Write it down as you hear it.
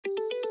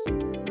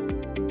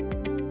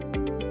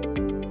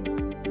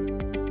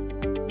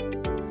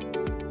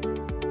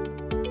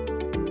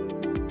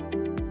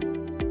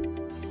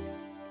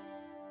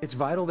it's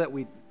vital that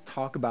we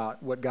talk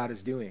about what God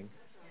is doing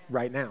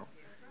right now.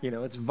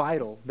 It's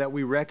vital that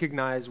we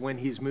recognize when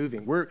he's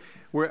moving.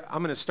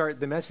 I'm going to start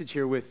the message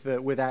here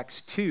with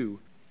Acts 2,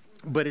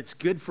 but it's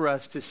good for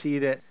us to see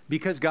that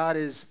because God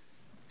is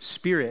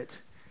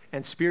spirit,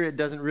 and spirit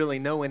doesn't really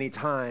know any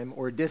time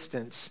or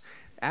distance,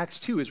 Acts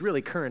 2 is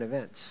really current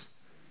events.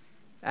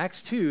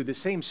 Acts 2, the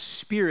same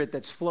spirit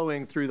that's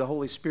flowing through the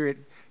Holy Spirit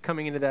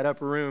coming into that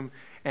upper room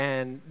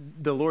and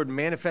the Lord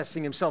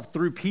manifesting himself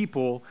through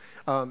people,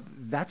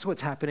 that's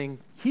what's happening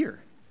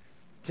here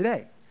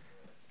today.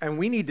 And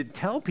we need to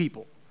tell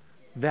people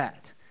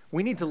that.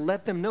 We need to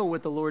let them know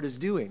what the Lord is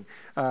doing.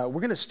 We're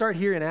going to start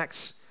here in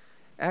Acts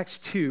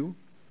 2,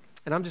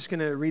 and I'm just going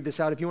to read this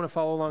out. If you want to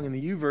follow along in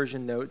the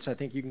YouVersion notes, I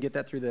think you can get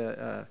that through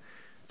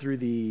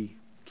the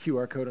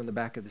QR code on the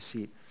back of the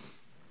seat.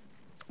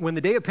 When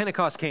the day of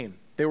Pentecost came,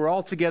 they were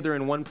all together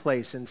in one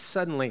place, and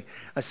suddenly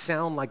a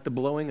sound like the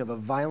blowing of a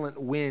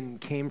violent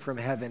wind came from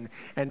heaven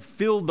and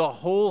filled the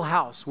whole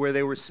house where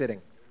they were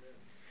sitting.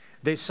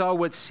 They saw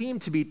what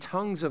seemed to be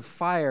tongues of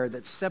fire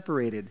that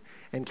separated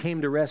and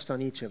came to rest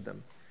on each of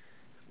them.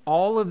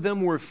 All of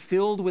them were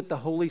filled with the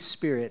Holy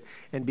Spirit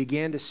and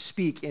began to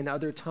speak in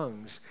other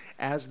tongues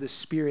as the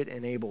Spirit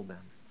enabled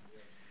them.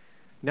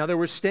 Now there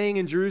were staying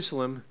in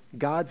Jerusalem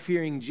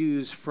God-fearing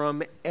Jews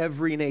from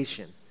every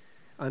nation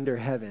under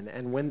heaven.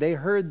 And when they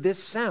heard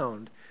this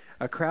sound,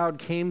 a crowd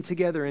came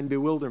together in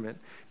bewilderment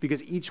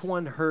because each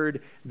one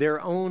heard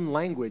their own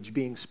language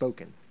being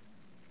spoken.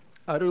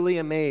 Utterly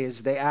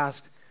amazed, they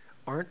asked,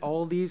 "Aren't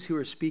all these who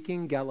are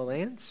speaking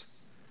Galileans?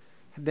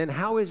 Then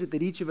how is it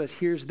that each of us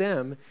hears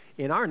them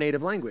in our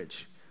native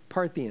language?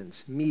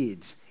 Parthians,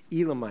 Medes,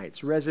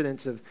 Elamites,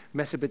 residents of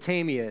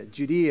Mesopotamia,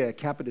 Judea,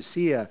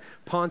 Cappadocia,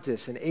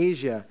 Pontus, and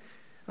Asia,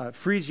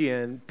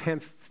 Phrygia and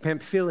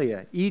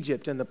Pamphylia,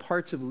 Egypt, and the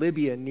parts of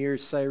Libya near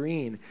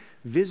Cyrene,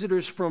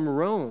 visitors from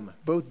Rome,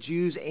 both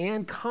Jews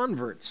and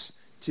converts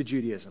to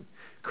Judaism,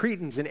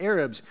 Cretans and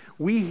Arabs,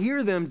 we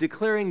hear them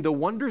declaring the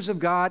wonders of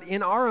God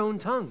in our own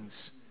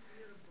tongues."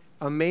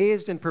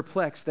 Amazed and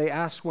perplexed, they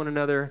asked one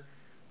another,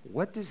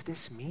 "What does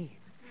this mean?"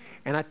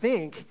 And I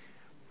think,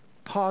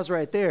 pause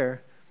right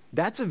there,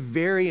 that's a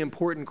very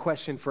important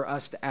question for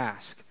us to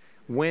ask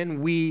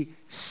when we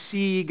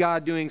see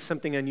God doing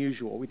something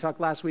unusual. We talked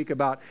last week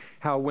about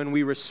how when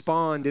we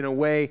respond in a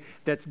way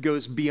that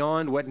goes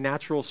beyond what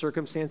natural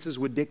circumstances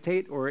would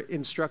dictate or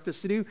instruct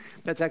us to do,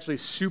 that's actually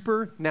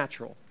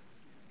supernatural.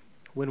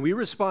 When we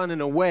respond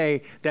in a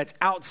way that's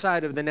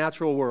outside of the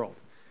natural world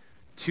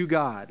to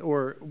God,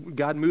 or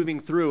God moving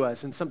through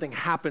us and something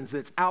happens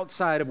that's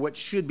outside of what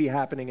should be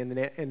happening in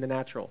the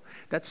natural,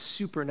 that's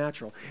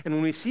supernatural. And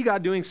when we see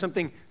God doing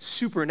something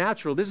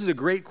supernatural, this is a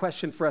great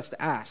question for us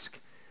to ask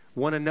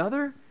one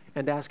another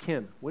and ask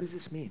him, what does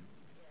this mean?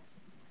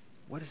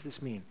 What does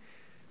this mean?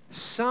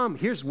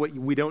 Here's what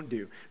we don't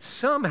do.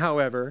 Some,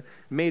 however,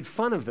 made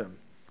fun of them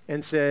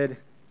and said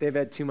they've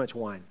had too much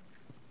wine.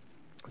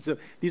 So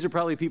these are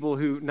probably people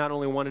who not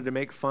only wanted to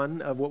make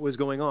fun of what was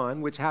going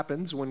on, which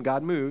happens when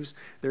God moves,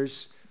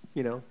 there's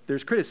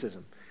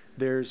criticism.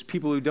 There's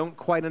people who don't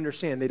quite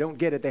understand. They don't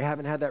get it. They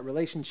haven't had that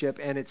relationship.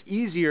 And it's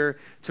easier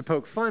to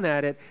poke fun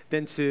at it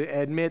than to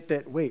admit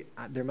that, wait,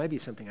 there might be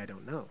something I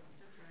don't know.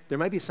 There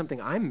might be something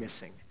I'm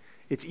missing.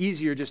 It's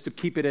easier just to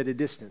keep it at a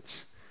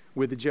distance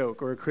with a joke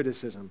or a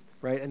criticism,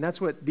 right? And that's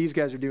what these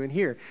guys are doing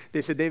here.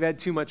 They said they've had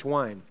too much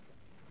wine.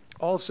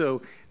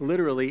 Also,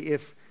 literally,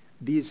 if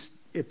these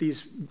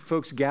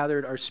folks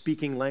gathered are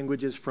speaking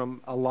languages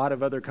from a lot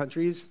of other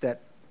countries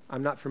that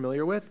I'm not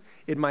familiar with,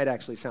 it might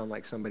actually sound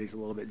like somebody's a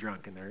little bit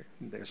drunk and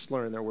they're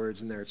slurring their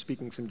words and they're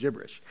speaking some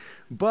gibberish.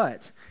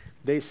 But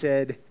they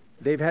said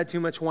they've had too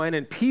much wine,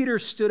 and Peter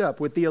stood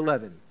up with the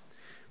 11,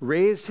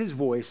 raised his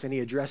voice, and he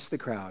addressed the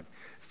crowd.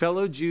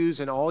 "Fellow Jews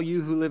and all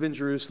you who live in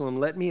Jerusalem,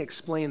 let me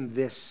explain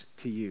this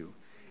to you,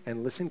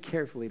 and listen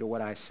carefully to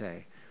what I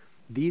say.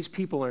 These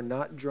people are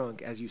not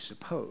drunk as you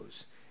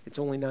suppose. It's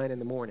only 9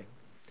 a.m.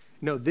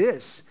 No,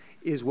 this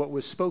is what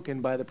was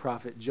spoken by the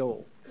prophet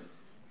Joel.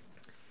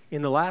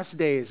 In the last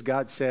days,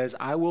 God says,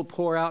 I will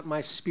pour out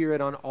my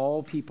spirit on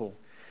all people.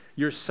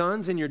 Your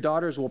sons and your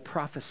daughters will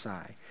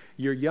prophesy.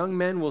 Your young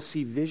men will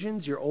see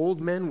visions. Your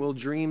old men will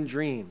dream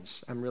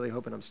dreams." I'm really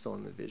hoping I'm still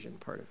in the vision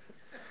part of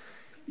it.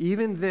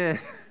 "Even then,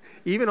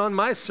 even on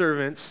my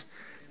servants,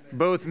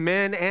 both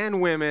men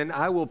and women,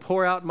 I will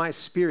pour out my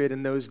spirit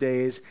in those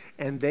days,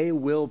 and they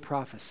will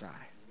prophesy.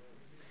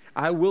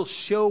 I will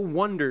show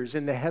wonders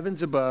in the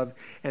heavens above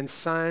and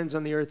signs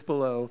on the earth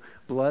below,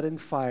 blood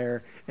and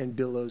fire and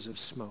billows of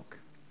smoke."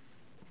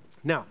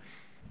 Now,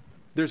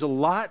 there's a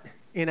lot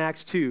in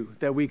Acts 2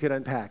 that we could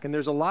unpack, and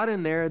there's a lot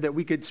in there that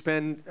we could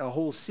spend a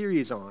whole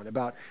series on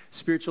about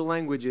spiritual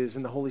languages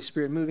and the Holy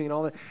Spirit moving and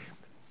all that.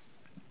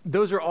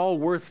 Those are all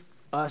worth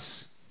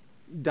us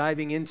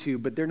diving into,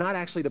 but they're not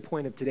actually the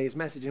point of today's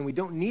message, and we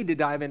don't need to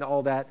dive into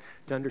all that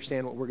to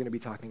understand what we're going to be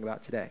talking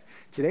about today.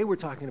 Today we're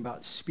talking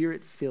about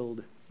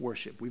spirit-filled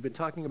worship. We've been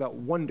talking about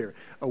wonder,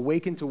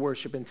 awaken to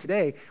worship, and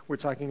today we're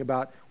talking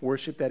about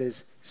worship that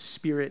is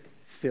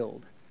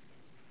spirit-filled.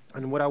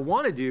 And what I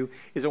want to do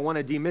is I want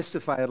to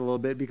demystify it a little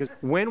bit, because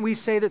when we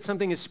say that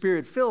something is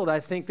spirit-filled,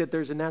 I think that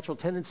there's a natural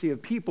tendency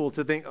of people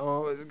to think,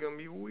 oh, this is going to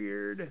be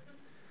weird.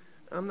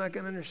 I'm not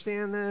going to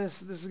understand this.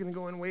 This is going to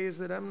go in ways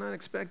that I'm not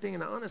expecting,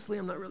 and honestly,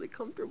 I'm not really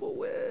comfortable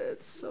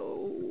with,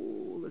 so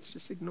let's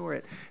just ignore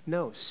it.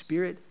 No,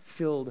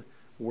 spirit-filled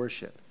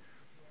worship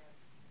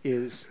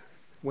is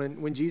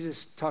when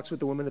Jesus talks with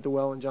the woman at the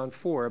well in John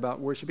 4 about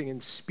worshiping in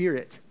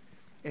spirit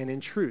and in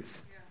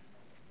truth.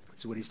 This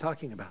is what he's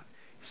talking about.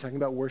 He's talking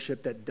about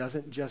worship that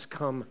doesn't just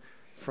come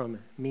from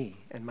me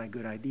and my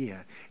good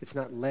idea. It's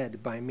not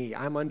led by me.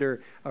 I'm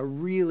under a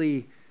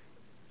really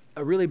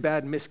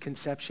bad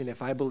misconception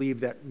if I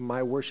believe that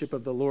my worship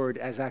of the Lord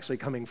is actually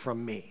coming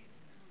from me.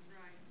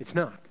 It's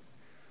not.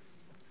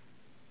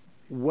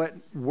 What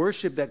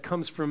worship that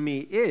comes from me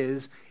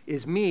is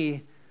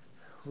me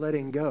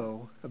letting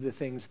go of the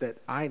things that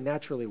I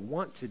naturally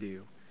want to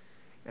do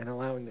and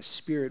allowing the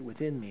Spirit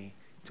within me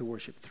to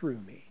worship through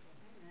me.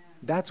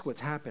 That's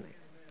what's happening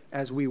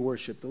as we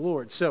worship the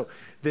Lord. So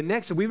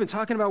we've been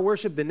talking about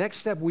worship. The next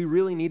step we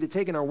really need to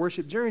take in our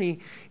worship journey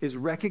is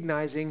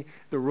recognizing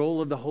the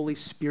role of the Holy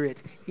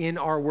Spirit in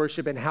our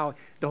worship, and how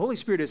the Holy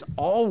Spirit is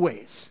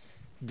always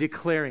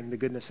declaring the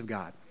goodness of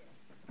God.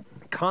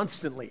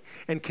 Constantly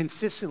and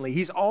consistently.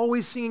 He's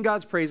always singing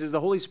God's praises. The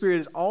Holy Spirit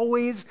is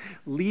always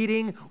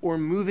leading or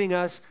moving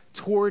us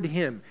toward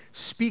Him,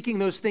 speaking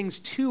those things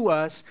to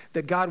us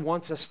that God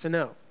wants us to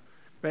know.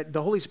 Right?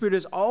 The Holy Spirit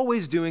is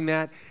always doing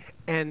that.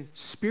 And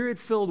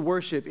spirit-filled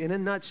worship, in a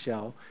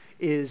nutshell,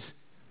 is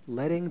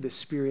letting the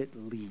Spirit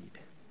lead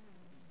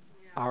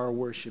our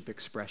worship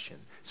expression.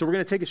 So we're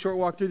going to take a short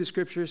walk through the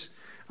scriptures.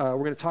 We're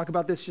going to talk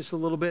about this just a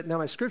little bit. Now,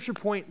 my scripture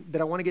point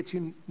that I want to get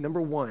to,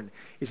 number 1,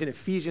 is in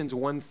Ephesians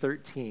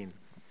 1:13.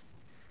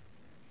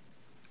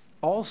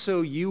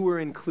 Also, you were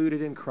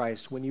included in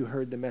Christ when you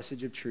heard the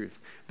message of truth,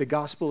 the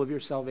gospel of your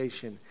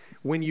salvation.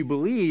 When you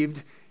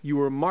believed, you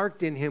were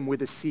marked in Him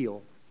with a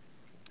seal,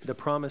 the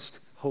promised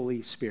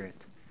Holy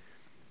Spirit.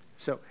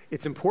 So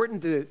it's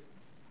important to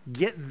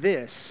get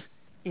this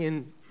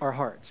in our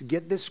hearts,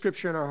 get this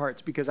scripture in our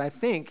hearts, because I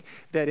think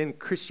that in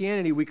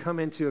Christianity we come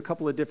into a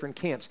couple of different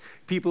camps.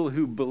 People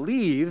who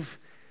believe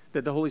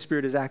that the Holy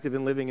Spirit is active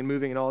and living and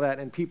moving and all that,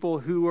 and people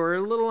who are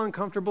a little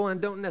uncomfortable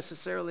and don't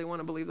necessarily want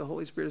to believe the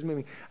Holy Spirit is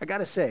moving. I got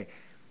to say,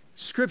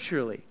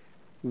 scripturally,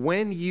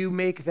 when you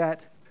make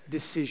that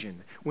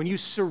decision, when you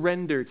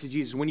surrender to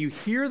Jesus, when you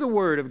hear the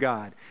word of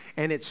God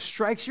and it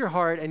strikes your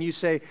heart and you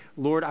say,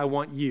 Lord, I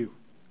want you.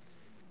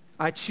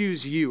 I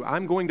choose you.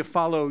 I'm going to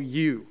follow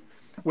you.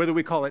 Whether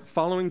we call it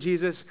following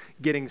Jesus,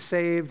 getting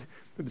saved,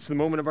 it's the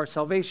moment of our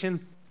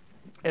salvation.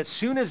 As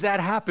soon as that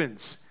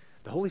happens,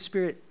 the Holy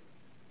Spirit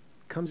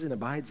comes and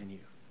abides in you.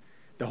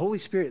 The Holy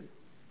Spirit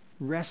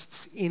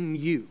rests in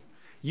you.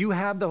 You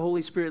have the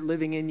Holy Spirit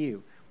living in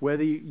you,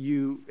 whether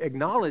you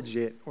acknowledge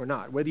it or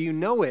not, whether you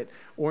know it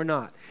or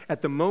not.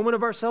 At the moment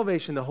of our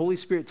salvation, the Holy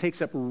Spirit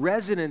takes up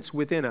residence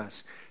within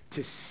us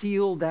to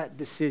seal that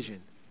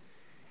decision,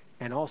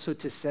 and also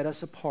to set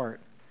us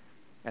apart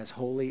as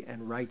holy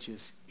and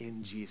righteous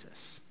in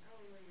Jesus.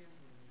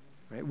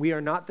 Right? We are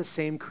not the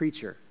same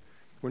creature.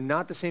 We're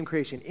not the same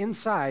creation.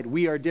 Inside,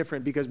 we are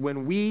different, because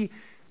when we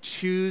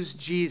choose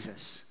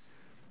Jesus,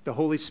 the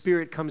Holy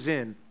Spirit comes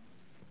in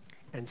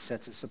and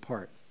sets us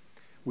apart.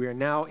 We are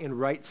now in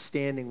right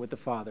standing with the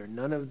Father.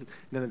 None of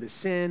the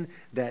sin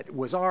that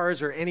was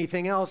ours or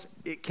anything else,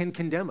 it can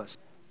condemn us.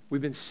 We've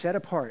been set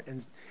apart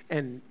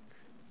and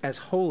as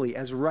holy,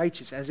 as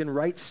righteous, as in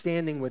right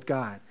standing with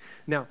God.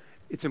 Now,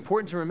 it's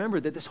important to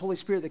remember that this Holy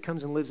Spirit that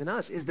comes and lives in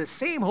us is the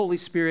same Holy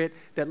Spirit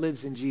that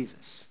lives in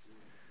Jesus.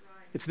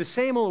 Right. It's the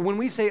same when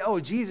we say, oh,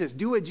 Jesus,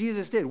 do what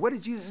Jesus did. What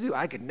did Jesus do?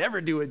 I could never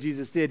do what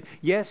Jesus did.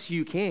 Yes,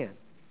 you can.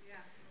 Yeah.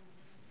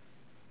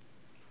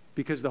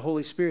 Because the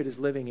Holy Spirit is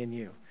living in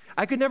you.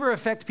 I could never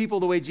affect people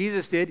the way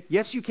Jesus did.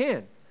 Yes, you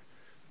can.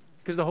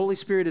 Because the Holy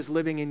Spirit is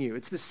living in you.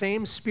 It's the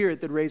same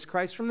Spirit that raised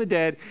Christ from the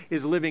dead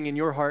is living in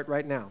your heart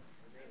right now.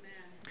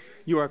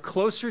 You are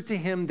closer to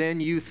Him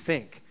than you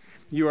think.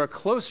 You are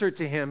closer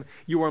to Him.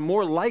 You are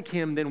more like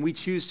Him than we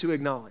choose to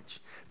acknowledge,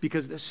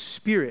 because the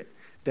Spirit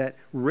that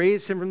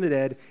raised Him from the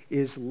dead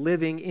is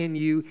living in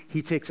you.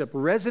 He takes up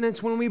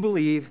residence when we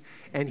believe,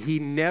 and He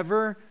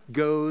never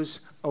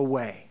goes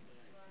away.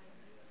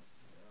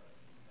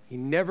 He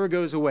never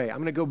goes away. I'm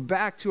going to go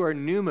back to our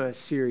Pneuma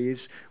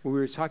series where we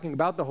were talking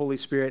about the Holy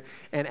Spirit.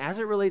 And as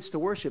it relates to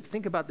worship,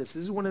 think about this.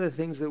 This is one of the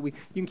things that you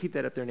can keep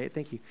that up there, Nate.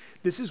 Thank you.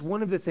 This is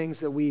one of the things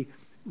that we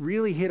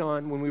really hit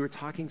on when we were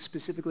talking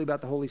specifically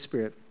about the Holy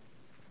Spirit.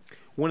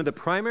 One of the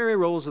primary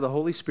roles of the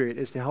Holy Spirit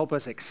is to help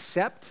us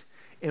accept,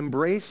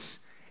 embrace,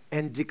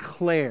 and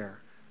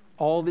declare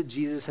all that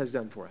Jesus has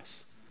done for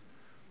us.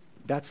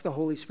 That's the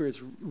Holy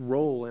Spirit's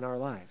role in our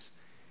lives.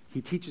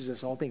 He teaches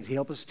us all things. He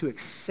helps us to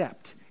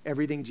accept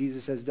everything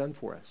Jesus has done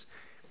for us.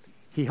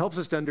 He helps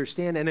us to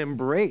understand and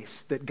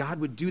embrace that God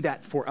would do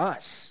that for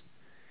us.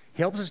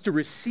 He helps us to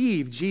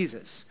receive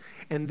Jesus.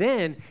 And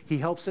then He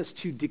helps us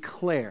to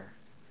declare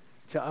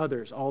to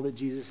others all that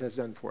Jesus has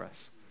done for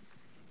us.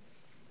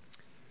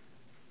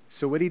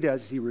 So what he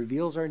does is he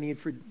reveals our need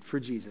for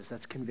Jesus.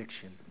 That's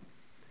conviction.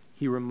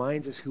 He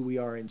reminds us who we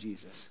are in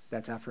Jesus.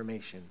 That's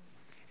affirmation.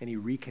 And he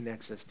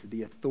reconnects us to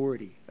the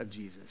authority of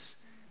Jesus.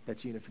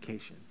 That's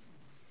unification.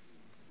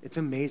 It's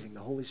amazing.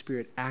 The Holy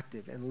Spirit,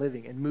 active and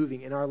living and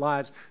moving in our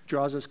lives,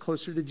 draws us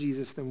closer to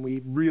Jesus than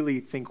we really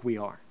think we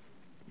are.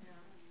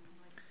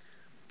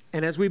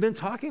 And as we've been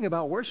talking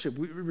about worship,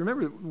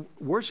 remember,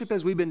 worship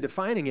as we've been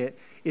defining it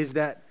is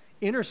that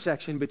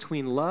intersection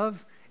between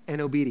love and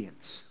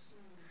obedience.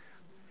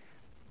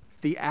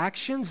 The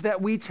actions that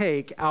we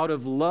take out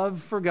of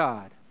love for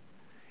God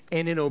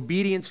and in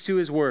obedience to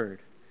his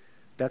word,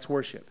 that's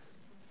worship.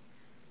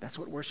 That's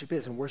what worship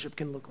is. And worship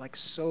can look like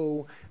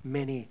so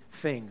many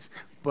things.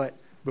 But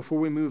before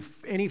we move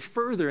any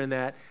further in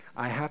that,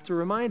 I have to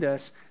remind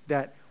us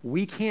that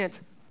we can't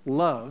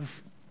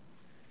love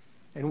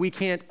and we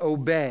can't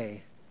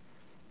obey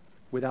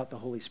without the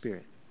Holy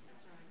Spirit.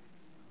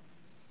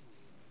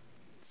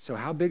 So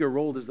how big a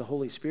role does the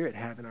Holy Spirit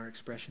have in our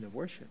expression of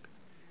worship?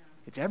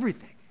 It's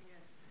everything.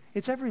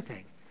 It's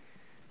everything.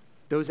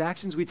 Those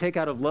actions we take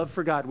out of love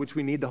for God, which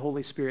we need the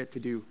Holy Spirit to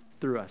do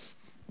through us.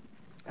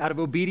 Out of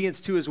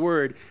obedience to his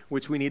word,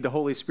 which we need the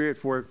Holy Spirit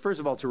for, first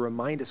of all, to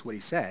remind us what he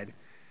said,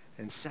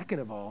 and second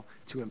of all,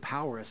 to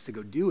empower us to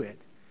go do it.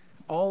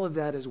 All of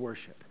that is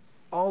worship.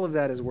 All of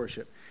that is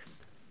worship.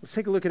 Let's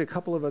take a look at a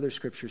couple of other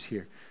scriptures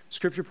here.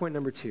 Scripture point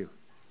number 2.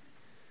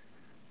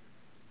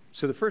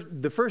 So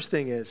the first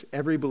thing is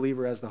every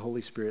believer has the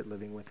Holy Spirit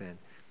living within.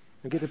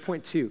 We'll get to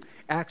point 2.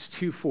 Acts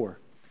 2:4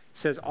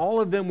 says, all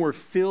of them were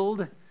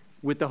filled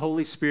with the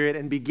Holy Spirit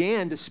and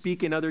began to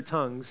speak in other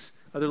tongues,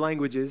 other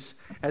languages,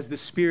 as the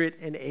Spirit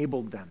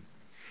enabled them.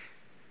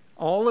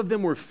 All of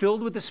them were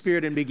filled with the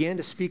Spirit and began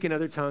to speak in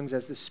other tongues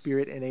as the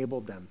Spirit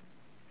enabled them.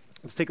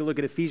 Let's take a look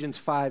at Ephesians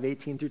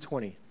 5:18 through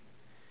 20.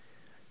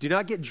 Do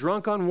not get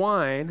drunk on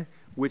wine,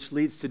 which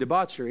leads to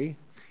debauchery.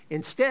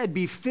 Instead,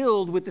 be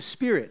filled with the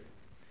Spirit,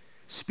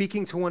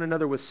 speaking to one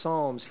another with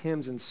psalms,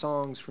 hymns, and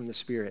songs from the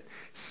Spirit.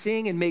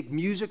 Sing and make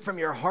music from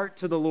your heart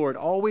to the Lord,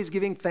 always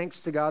giving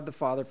thanks to God the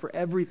Father for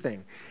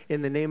everything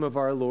in the name of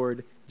our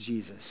Lord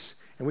Jesus.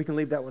 And we can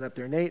leave that one up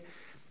there, Nate.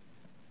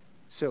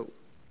 So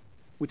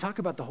we talk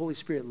about the Holy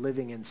Spirit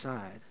living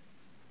inside.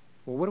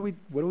 Well, what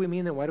do we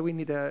mean then? Why do we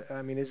need to,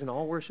 isn't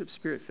all worship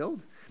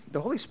Spirit-filled?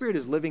 The Holy Spirit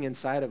is living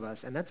inside of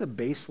us, and that's a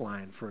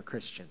baseline for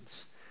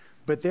Christians.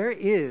 But there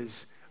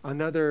is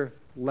another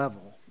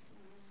level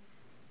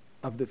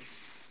of the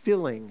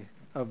filling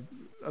of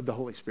the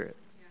Holy Spirit.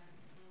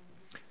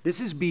 This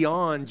is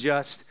beyond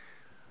just,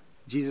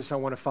 Jesus, I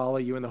want to follow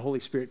you, and the Holy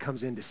Spirit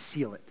comes in to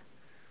seal it.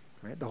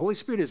 Right? The Holy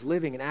Spirit is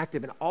living and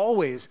active and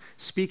always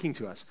speaking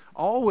to us,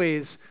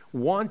 always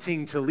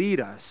wanting to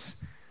lead us.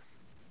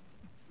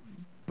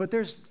 But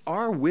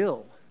our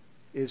will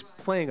is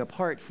playing a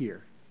part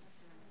here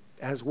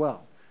as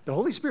well. The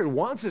Holy Spirit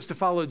wants us to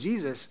follow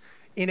Jesus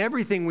in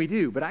everything we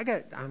do. But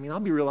I'll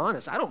be real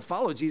honest. I don't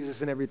follow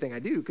Jesus in everything I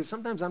do because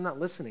sometimes I'm not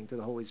listening to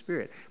the Holy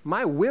Spirit.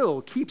 My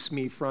will keeps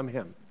me from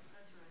him.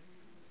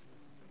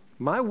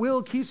 My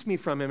will keeps me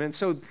from him. And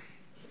so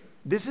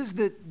this is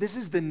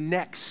the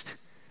next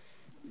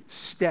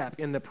step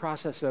in the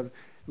process of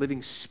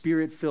living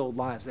Spirit-filled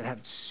lives that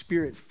have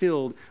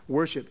Spirit-filled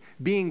worship.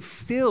 Being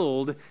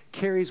filled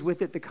carries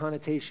with it the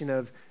connotation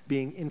of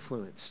being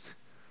influenced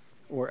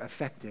or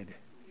affected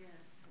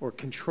or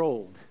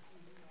controlled.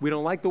 We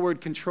don't like the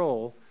word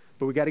control,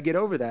 but we got to get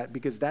over that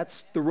because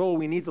that's the role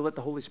we need to let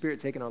the Holy Spirit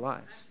take in our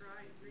lives.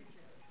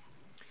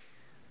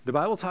 The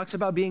Bible talks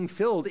about being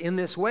filled in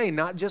this way,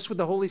 not just with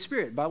the Holy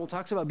Spirit. The Bible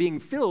talks about being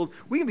filled.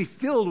 We can be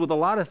filled with a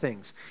lot of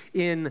things.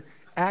 In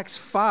Acts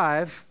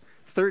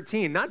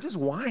 5:13, not just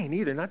wine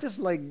either, not just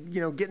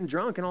getting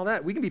drunk and all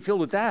that. We can be filled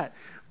with that.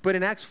 But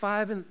in Acts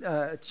 5 and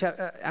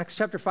Acts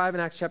chapter 5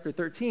 and Acts chapter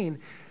 13,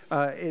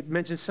 it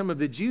mentions some of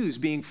the Jews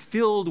being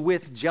filled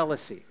with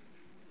jealousy.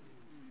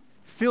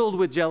 Filled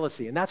with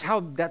jealousy, and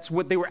that's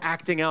what they were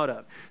acting out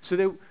of.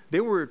 So they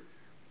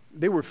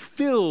were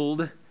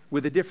filled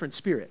with a different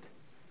spirit.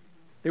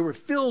 They were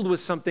filled with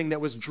something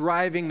that was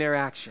driving their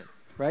action,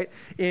 right?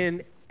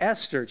 In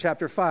Esther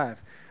chapter 5,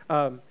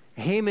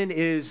 Haman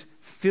is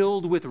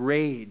filled with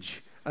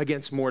rage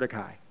against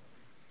Mordecai.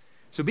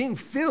 So being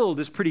filled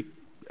is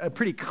a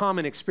pretty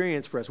common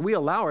experience for us. We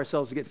allow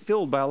ourselves to get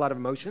filled by a lot of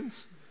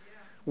emotions.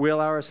 We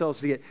allow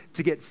ourselves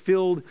to get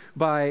filled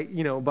by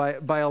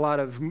a lot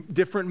of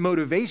different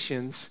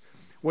motivations.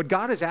 What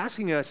God is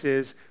asking us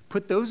is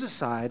put those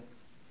aside,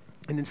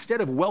 and instead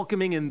of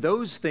welcoming in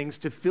those things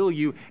to fill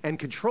you and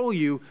control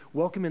you,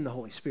 welcome in the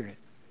Holy Spirit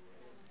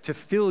to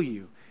fill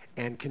you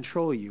and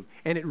control you.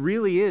 And it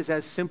really is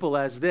as simple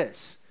as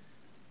this.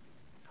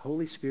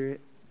 Holy Spirit,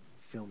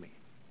 fill me.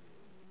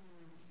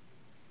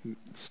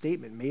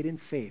 Statement made in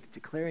faith,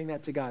 declaring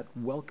that to God,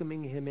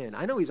 welcoming him in.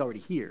 I know he's already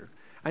here.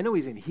 I know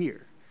he's in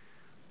here.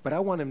 But I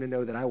want him to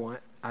know that I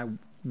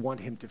want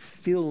him to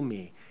fill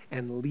me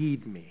and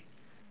lead me.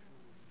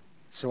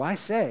 So I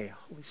say,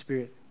 Holy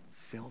Spirit,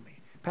 fill me.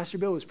 Pastor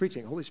Bill was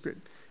preaching, Holy Spirit,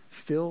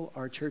 fill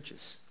our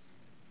churches.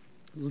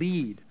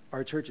 Lead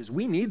our churches.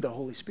 We need the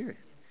Holy Spirit.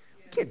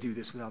 Can't do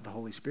this without the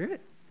Holy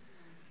Spirit.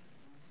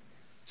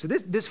 So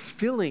this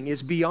filling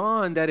is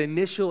beyond that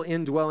initial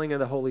indwelling of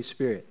the Holy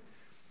Spirit.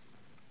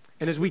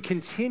 And as we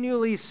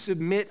continually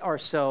submit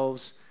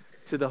ourselves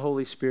to the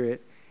Holy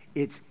Spirit,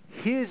 it's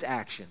his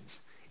actions,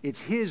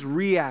 it's his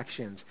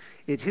reactions,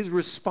 it's his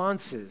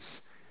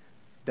responses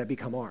that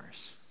become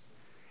ours.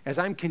 As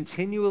I'm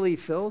continually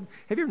filled,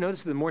 have you ever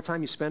noticed that the more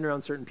time you spend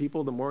around certain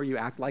people, the more you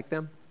act like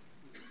them?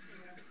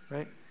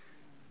 Right?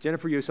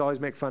 Jennifer used to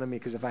always make fun of me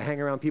because if I hang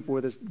around people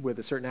with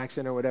a certain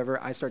accent or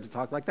whatever, I start to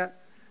talk like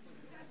that.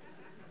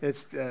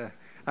 It's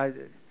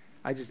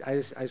I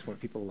just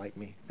want people to like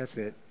me. That's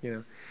it,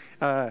 you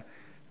know.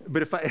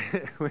 But if I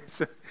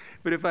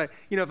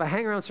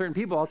hang around certain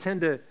people, I'll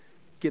tend to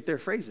get their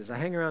phrases. I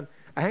hang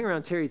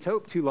around Terry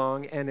Tope too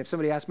long, and if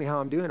somebody asks me how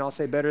I'm doing, I'll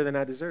say better than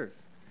I deserve,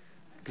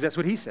 because that's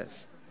what he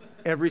says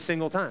every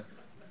single time.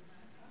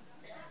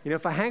 You know,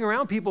 if I hang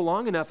around people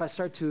long enough, I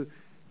start to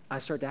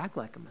act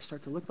like them. I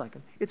start to look like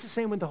them. It's the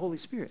same with the Holy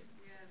Spirit.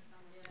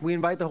 We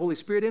invite the Holy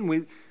Spirit in.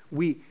 We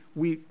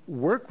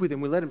work with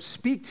him. We let him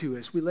speak to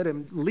us. We let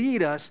him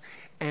lead us.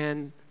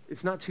 And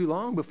it's not too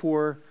long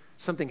before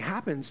something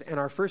happens, and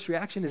our first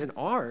reaction isn't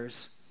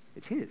ours.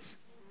 It's his.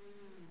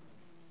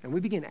 And we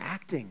begin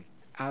acting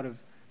out of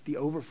the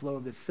overflow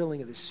of the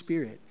filling of the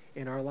Spirit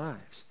in our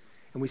lives.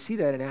 And we see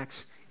that in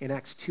Acts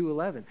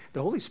 2:11.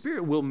 The Holy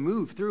Spirit will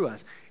move through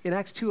us. In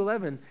Acts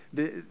 2:11,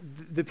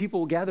 the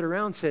people gathered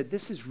around said,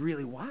 this is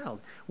really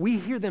wild. We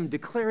hear them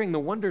declaring the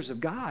wonders of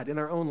God in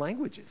our own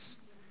languages.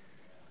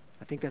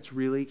 I think that's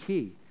really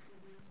key.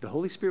 The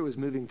Holy Spirit was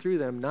moving through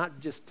them, not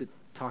just to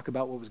talk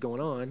about what was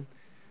going on,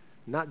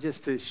 not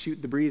just to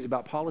shoot the breeze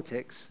about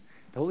politics.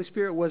 The Holy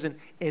Spirit wasn't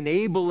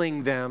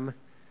enabling them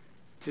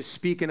to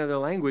speak in other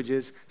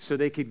languages so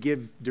they could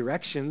give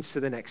directions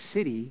to the next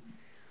city.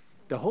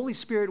 The Holy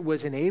Spirit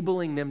was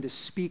enabling them to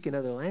speak in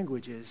other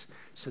languages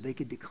so they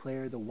could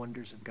declare the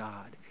wonders of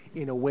God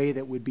in a way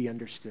that would be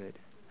understood.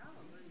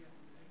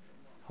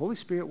 Holy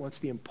Spirit wants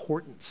the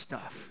important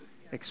stuff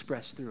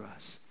expressed through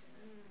us.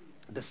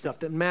 The stuff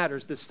that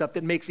matters, the stuff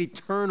that makes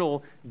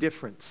eternal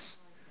difference.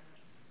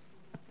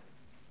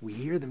 We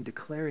hear them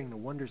declaring the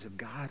wonders of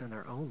God in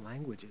our own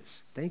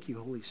languages. Thank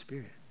you, Holy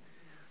Spirit.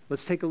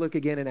 Let's take a look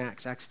again in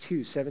Acts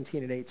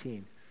 2:17 and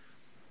 18.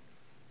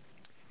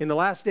 In the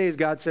last days,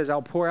 God says,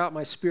 I'll pour out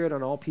my Spirit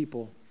on all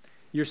people.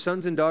 Your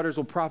sons and daughters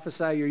will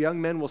prophesy. Your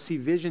young men will see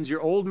visions.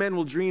 Your old men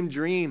will dream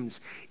dreams.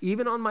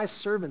 Even on my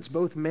servants,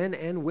 both men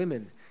and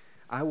women,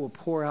 I will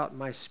pour out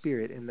my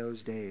Spirit in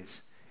those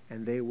days,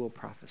 and they will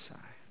prophesy.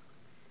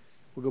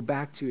 We'll go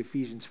back to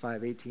Ephesians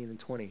 5:18 and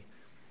 20.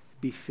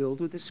 Be filled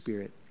with the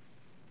Spirit,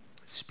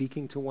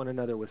 speaking to one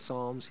another with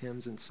psalms,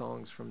 hymns, and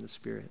songs from the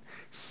Spirit.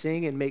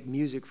 Sing and make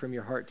music from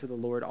your heart to the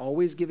Lord,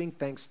 always giving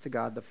thanks to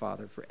God the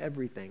Father for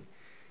everything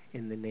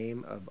in the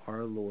name of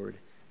our Lord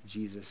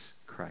Jesus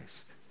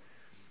Christ.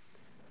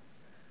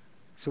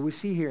 So we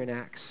see here in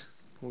Acts,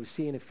 what we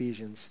see in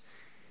Ephesians,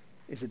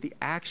 is that the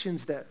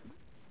actions that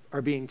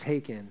are being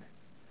taken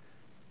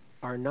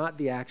are not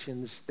the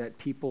actions that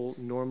people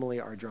normally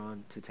are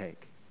drawn to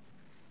take,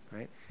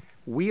 right?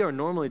 We are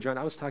normally drawn.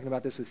 I was talking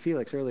about this with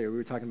Felix earlier. We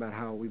were talking about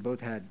how we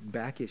both had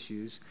back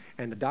issues,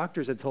 and the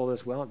doctors had told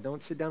us, well,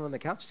 don't sit down on the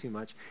couch too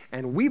much.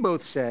 And we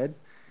both said,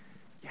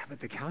 yeah, but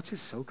the couch is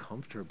so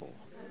comfortable.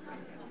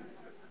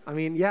 I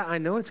mean, yeah, I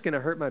know it's going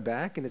to hurt my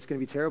back and it's going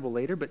to be terrible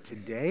later, but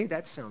today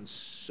that sounds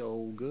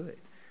so good.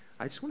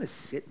 I just want to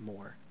sit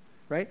more,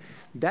 right?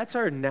 That's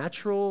our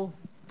natural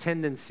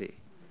tendency.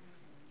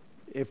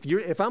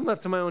 If I'm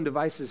left to my own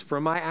devices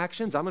for my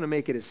actions, I'm going to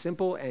make it as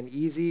simple and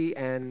easy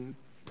and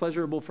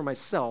pleasurable for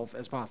myself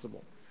as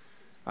possible.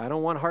 I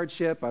don't want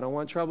hardship. I don't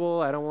want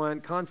trouble. I don't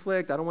want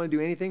conflict. I don't want to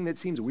do anything that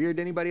seems weird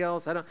to anybody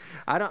else. I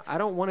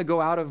don't want to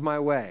go out of my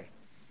way.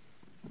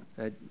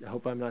 I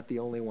hope I'm not the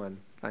only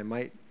one. I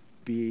might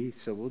be,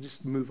 so we'll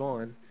just move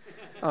on.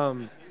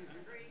 I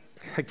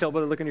can tell by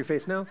the look on your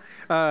face now.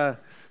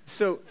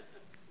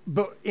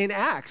 But in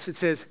Acts, it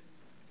says,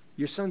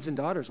 your sons and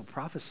daughters will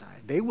prophesy.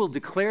 They will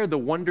declare the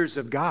wonders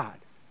of God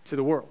to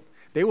the world.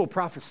 They will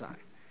prophesy,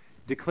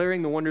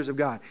 declaring the wonders of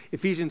God.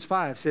 Ephesians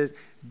 5 says,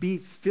 be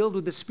filled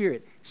with the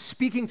Spirit,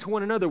 speaking to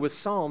one another with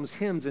psalms,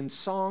 hymns, and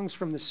songs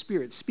from the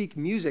Spirit. Speak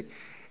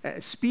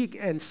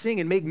and sing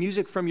and make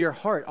music from your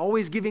heart,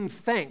 always giving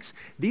thanks.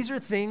 These are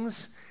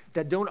things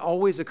that don't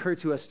always occur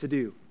to us to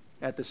do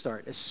at the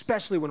start,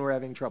 especially when we're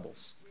having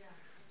troubles. Yeah.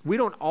 We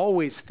don't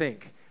always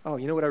think, oh,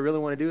 you know what I really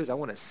want to do is I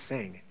want to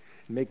sing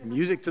and make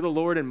music to the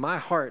Lord in my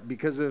heart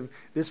because of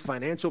this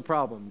financial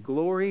problem.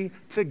 Glory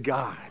to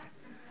God.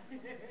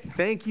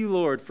 Thank you,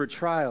 Lord, for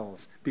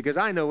trials, because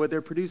I know what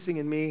they're producing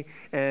in me,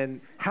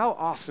 and how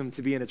awesome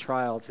to be in a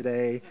trial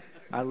today.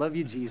 I love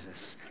you,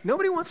 Jesus.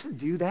 Nobody wants to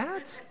do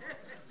that.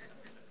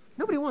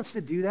 Nobody wants to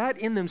do that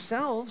in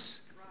themselves.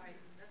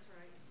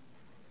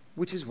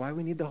 Which is why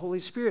we need the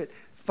Holy Spirit.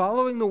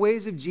 Following the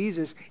ways of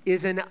Jesus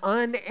is an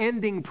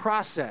unending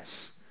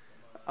process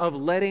of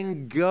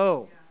letting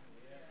go,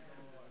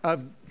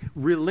 of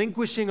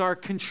relinquishing our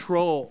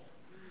control,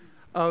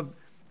 of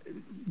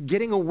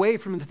getting away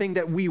from the thing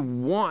that we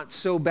want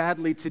so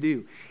badly to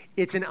do.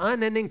 It's an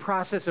unending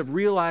process of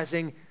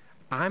realizing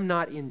I'm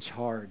not in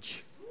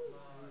charge.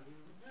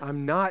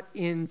 I'm not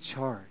in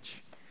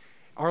charge.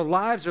 Our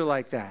lives are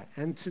like that.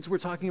 And since we're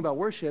talking about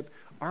worship,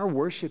 our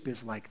worship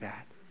is like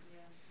that.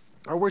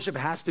 Our worship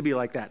has to be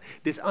like that.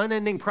 This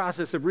unending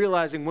process of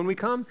realizing when we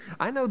come,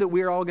 I know that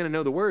we're all going to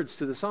know the words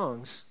to the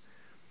songs,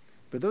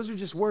 but those are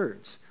just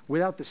words.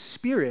 Without the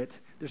Spirit,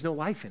 there's no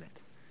life in it.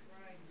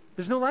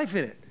 There's no life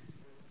in it.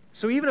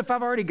 So even if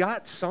I've already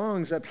got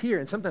songs up here,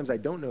 and sometimes I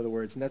don't know the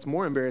words, and that's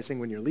more embarrassing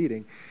when you're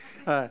leading,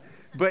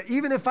 but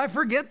even if I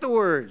forget the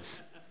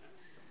words,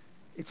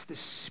 it's the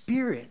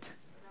Spirit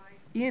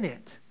in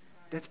it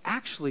that's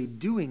actually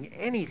doing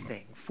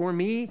anything for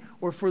me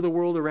or for the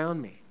world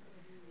around me.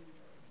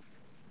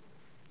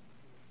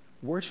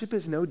 Worship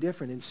is no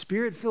different. In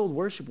Spirit-filled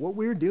worship, what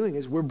we're doing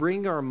is we're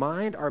bringing our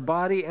mind, our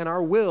body, and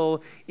our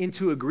will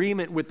into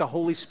agreement with the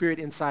Holy Spirit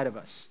inside of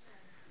us.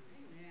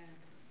 Amen.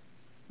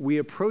 We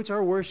approach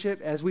our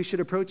worship as we should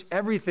approach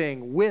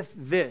everything with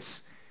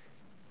this.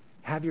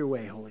 Have your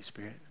way, Holy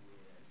Spirit.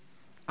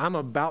 I'm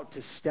about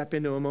to step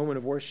into a moment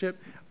of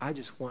worship. I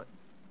just want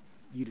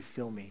you to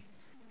fill me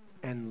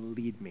and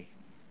lead me.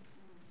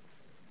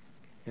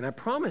 And I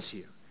promise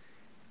you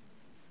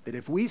that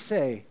if we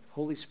say,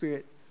 Holy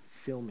Spirit,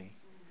 fill me,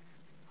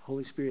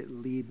 Holy Spirit,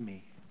 lead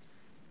me,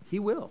 He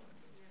will.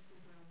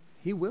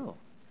 He will.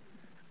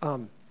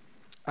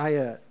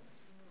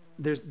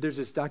 There's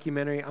this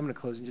documentary. I'm going to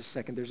close in just a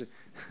second.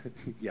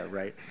 Yeah,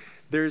 right.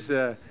 There's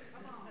a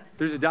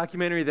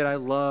documentary that I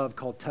love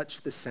called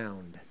Touch the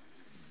Sound.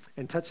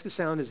 And Touch the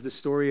Sound is the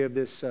story of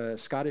this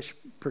Scottish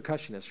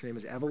percussionist. Her name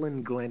is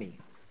Evelyn Glennie.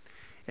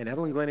 And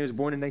Evelyn Glennie was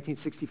born in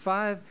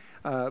 1965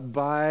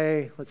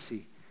 by,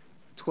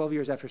 12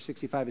 years after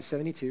 65 is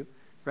 72,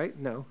 right?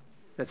 No,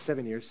 that's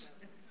 7 years.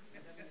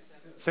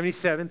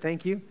 77,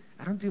 thank you.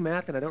 I don't do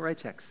math and I don't write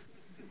checks.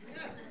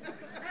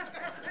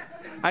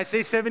 I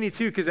say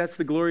 72 because that's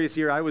the glorious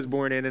year I was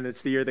born in, and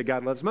it's the year that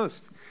God loves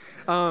most.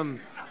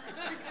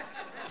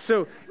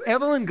 So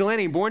Evelyn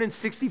Glennie, born in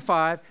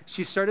 65,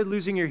 she started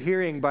losing her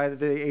hearing by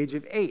the age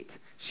of 8.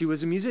 She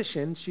was a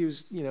musician. She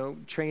was,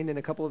 trained in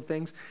a couple of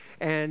things,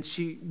 and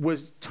she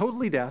was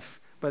totally deaf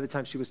by the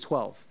time she was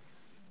 12.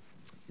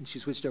 And she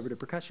switched over to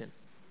percussion.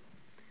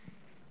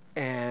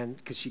 And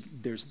because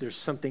there's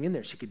something in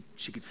there, she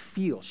could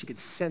feel, she could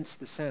sense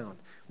the sound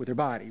with her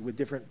body, with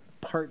different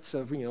parts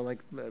of,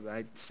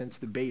 I sense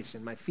the bass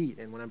in my feet,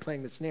 and when I'm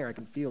playing the snare, I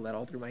can feel that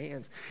all through my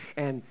hands.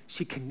 And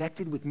she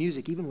connected with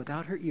music, even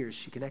without her ears.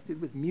 She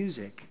connected with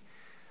music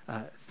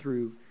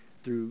through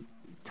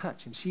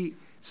touch. And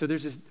so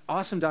there's this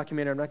awesome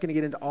documentary. I'm not going to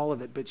get into all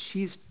of it, but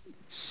she's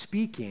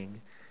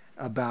speaking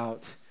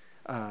about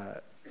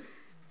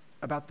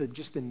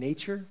just the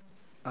nature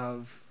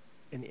of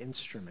an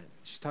instrument.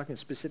 She's talking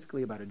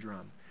specifically about a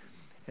drum.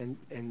 And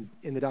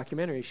in the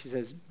documentary, she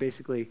says,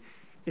 basically,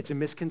 it's a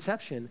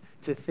misconception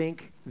to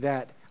think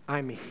that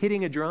I'm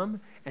hitting a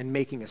drum and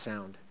making a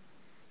sound.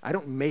 I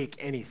don't make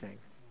anything.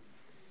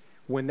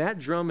 When that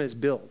drum is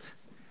built,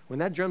 when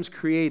that drum's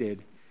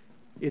created,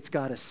 it's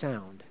got a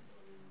sound.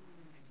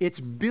 It's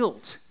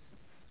built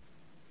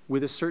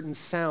with a certain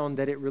sound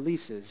that it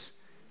releases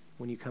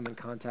when you come in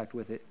contact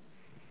with it.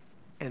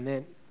 And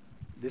then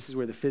this is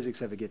where the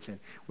physics of it gets in.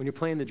 When you're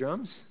playing the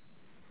drums,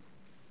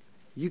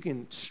 you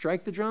can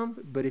strike the drum,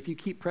 but if you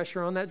keep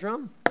pressure on that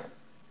drum,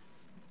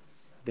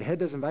 the head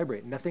doesn't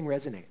vibrate. Nothing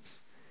resonates.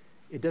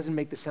 It doesn't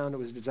make the sound it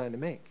was designed to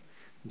make.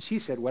 And she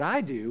said, what I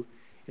do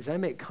is I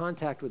make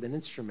contact with an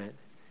instrument,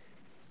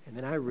 and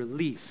then I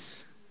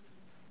release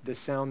the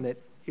sound that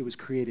it was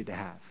created to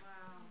have.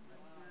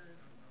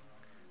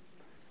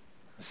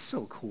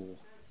 So cool.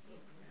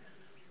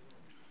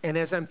 And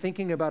as I'm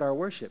thinking about our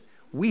worship,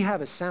 we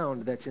have a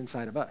sound that's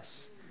inside of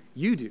us.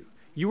 You do.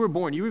 You were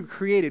born, you were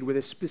created with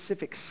a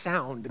specific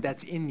sound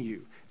that's in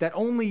you, that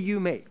only you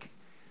make.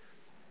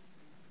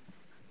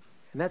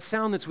 And that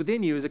sound that's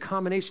within you is a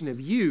combination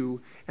of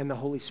you and the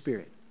Holy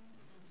Spirit,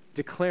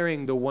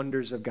 declaring the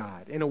wonders of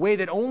God in a way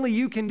that only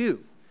you can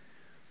do.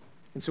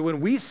 And so when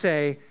we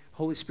say,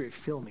 Holy Spirit,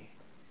 fill me,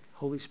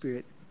 Holy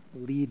Spirit,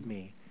 lead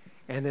me,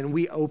 and then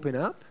we open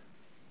up,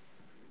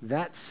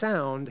 that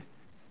sound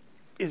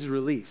is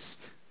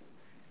released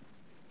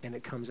and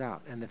it comes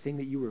out. And the thing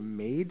that you were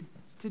made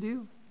to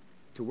do,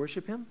 to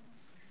worship Him,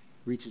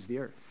 reaches the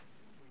earth.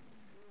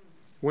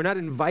 We're not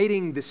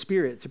inviting the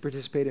Spirit to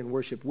participate in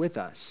worship with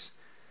us,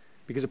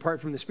 because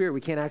apart from the Spirit, we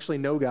can't actually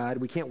know God.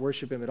 We can't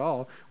worship Him at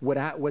all.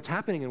 What's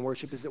happening in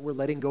worship is that we're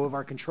letting go of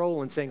our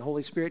control and saying,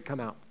 Holy Spirit, come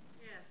out.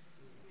 Yes.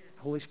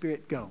 Holy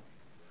Spirit, go.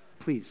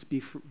 Please, be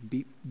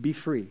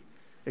free.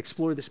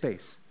 Explore the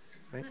space.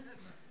 Right?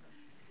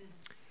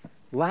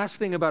 Last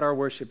thing about our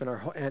worship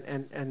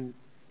and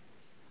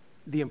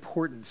the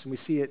importance, and we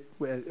see it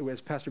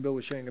as Pastor Bill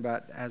was sharing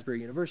about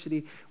Asbury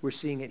University. We're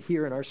seeing it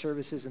here in our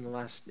services in the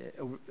last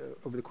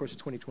over the course of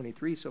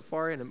 2023 so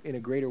far in a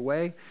greater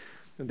way.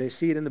 And they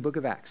see it in the book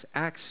of Acts,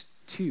 Acts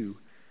 2,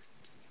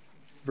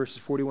 verses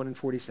 41 and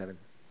 47.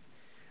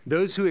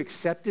 Those who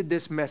accepted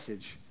this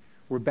message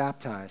were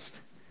baptized,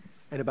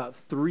 and about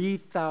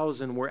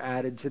 3,000 were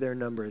added to their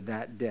number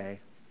that day.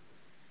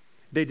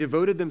 They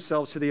devoted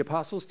themselves to the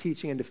apostles'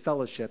 teaching and to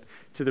fellowship,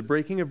 to the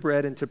breaking of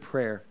bread and to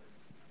prayer.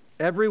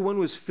 Everyone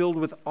was filled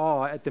with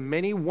awe at the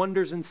many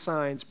wonders and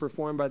signs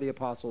performed by the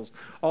apostles.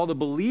 All the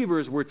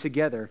believers were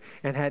together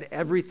and had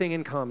everything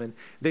in common.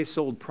 They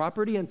sold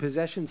property and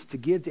possessions to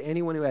give to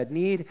anyone who had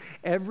need.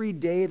 Every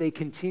day they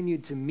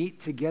continued to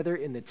meet together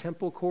in the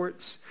temple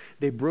courts.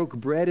 They broke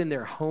bread in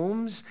their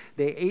homes.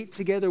 They ate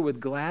together with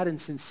glad and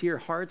sincere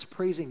hearts,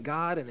 praising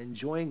God and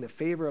enjoying the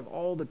favor of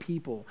all the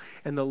people.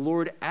 And the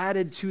Lord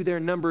added to their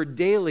number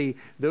daily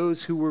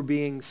those who were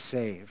being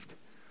saved.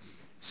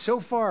 So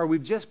far,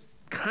 we've just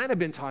kind of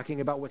been talking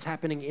about what's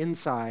happening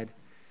inside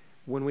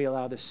when we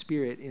allow the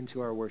Spirit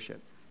into our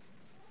worship.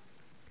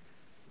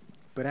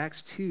 But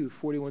Acts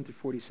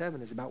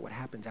 2:41-47 is about what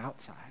happens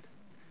outside.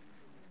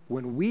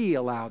 When we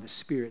allow the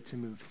Spirit to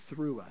move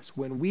through us,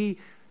 when we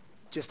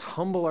just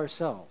humble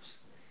ourselves,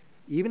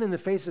 even in the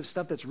face of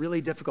stuff that's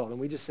really difficult, and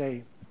we just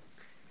say,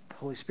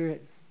 Holy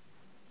Spirit,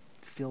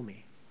 fill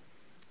me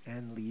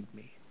and lead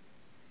me.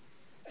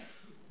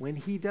 When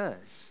he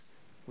does,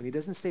 when he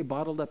doesn't stay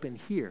bottled up in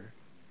here,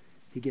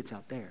 he gets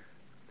out there.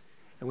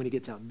 And when he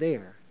gets out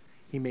there,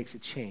 he makes a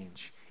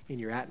change in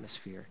your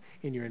atmosphere,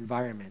 in your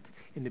environment,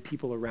 in the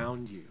people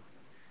around you.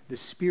 The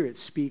Spirit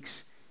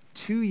speaks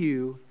to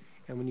you,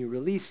 and when you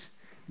release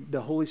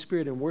the Holy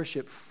Spirit in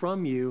worship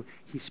from you,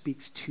 he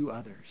speaks to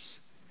others.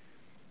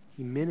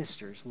 He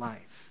ministers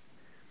life.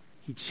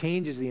 He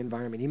changes the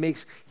environment.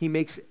 He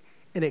makes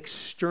an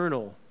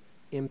external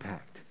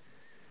impact.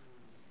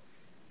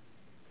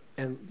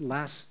 And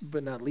last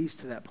but not least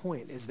to that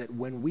point is that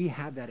when we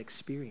have that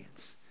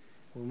experience,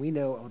 when we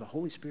know, the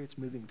Holy Spirit's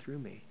moving through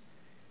me,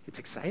 it's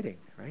exciting,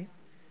 right?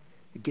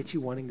 It gets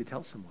you wanting to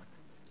tell someone.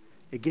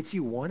 It gets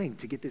you wanting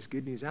to get this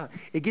good news out.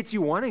 It gets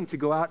you wanting to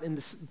go out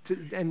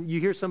and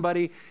you hear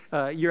somebody,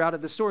 you're out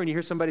at the store and you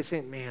hear somebody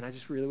saying, man, I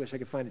just really wish I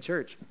could find a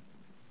church.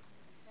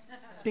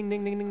 Ding,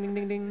 ding, ding, ding, ding,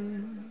 ding,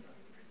 ding.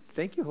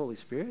 Thank you, Holy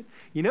Spirit.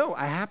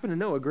 I happen to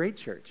know a great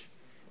church,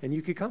 and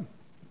you could come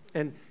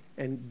and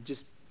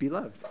just be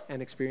loved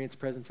and experience the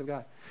presence of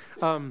God.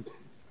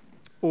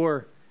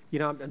 Or,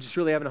 I'm just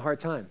really having a hard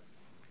time.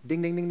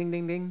 Ding, ding, ding, ding,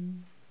 ding,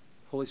 ding.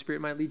 Holy Spirit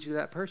might lead you to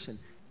that person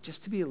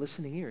just to be a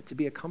listening ear, to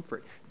be a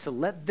comfort, to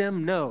let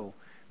them know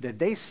that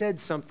they said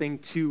something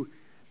to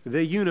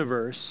the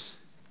universe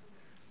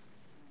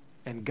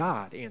and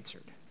God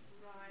answered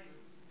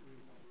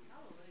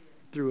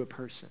through a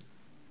person.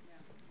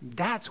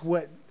 That's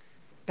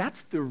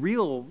the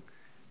real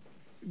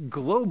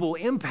global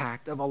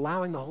impact of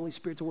allowing the Holy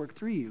Spirit to work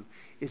through you,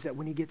 is that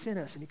when he gets in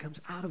us and he comes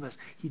out of us,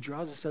 he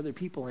draws us to other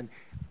people and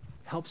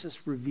helps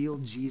us reveal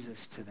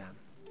Jesus to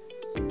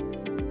them.